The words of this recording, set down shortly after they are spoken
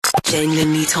Jane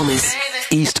Linley Thomas.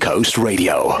 East Coast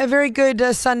Radio. A very good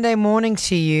Sunday morning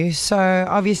to you. So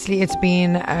obviously it's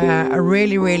been a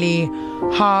really, really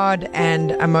hard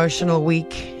and emotional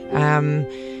week. And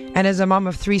as a mom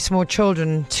of 3 small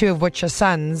children, 2 of which are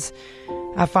sons,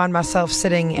 I found myself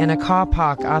sitting in a car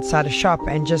park outside a shop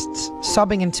and just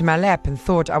sobbing into my lap, and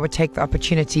thought I would take the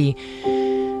opportunity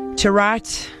to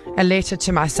write a letter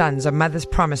to my sons, a mother's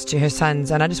promise to her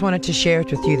sons, and I just wanted to share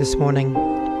it with you this morning.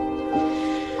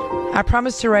 I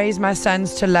promise to raise my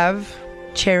sons to love,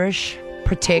 cherish,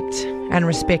 protect, and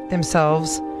respect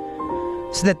themselves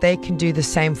so that they can do the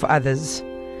same for others.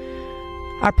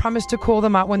 I promise to call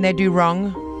them out when they do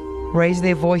wrong, raise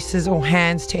their voices or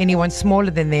hands to anyone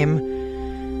smaller than them,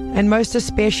 and most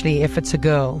especially if it's a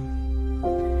girl.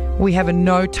 We have a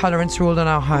no tolerance rule in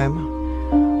our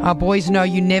home. Our boys know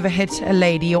you never hit a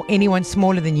lady or anyone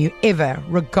smaller than you ever,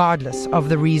 regardless of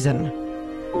the reason.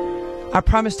 I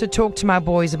promise to talk to my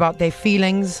boys about their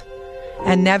feelings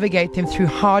and navigate them through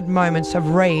hard moments of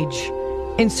rage,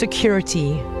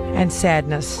 insecurity, and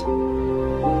sadness.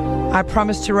 I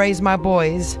promise to raise my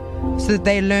boys so that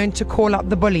they learn to call out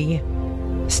the bully,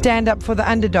 stand up for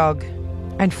the underdog,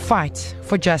 and fight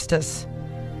for justice.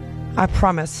 I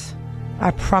promise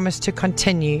to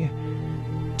continue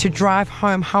to drive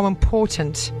home how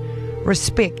important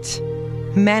respect,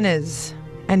 manners,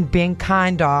 and being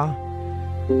kind are.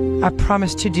 I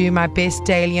promise to do my best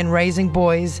daily in raising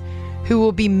boys who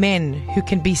will be men who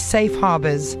can be safe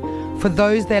harbors for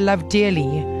those they love dearly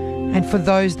and for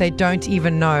those they don't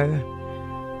even know.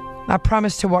 I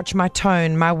promise to watch my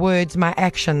tone, my words, my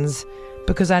actions,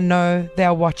 because I know they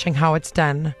are watching how it's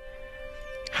done.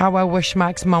 How I wish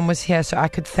Mike's mom was here so I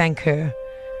could thank her.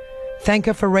 Thank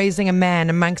her for raising a man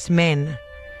amongst men.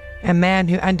 A man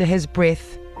who under his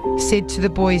breath said to the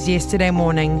boys yesterday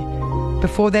morning,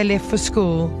 before they left for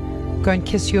school, go and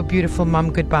kiss your beautiful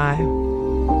mum goodbye.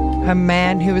 A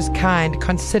man who is kind,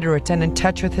 considerate, and in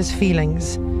touch with his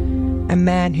feelings. A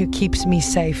man who keeps me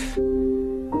safe.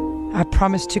 I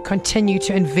promise to continue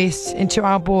to invest into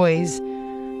our boys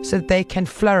so that they can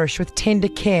flourish with tender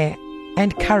care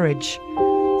and courage.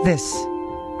 This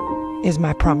is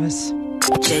my promise.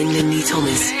 Jane Linley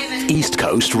Thomas. East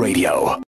Coast Radio.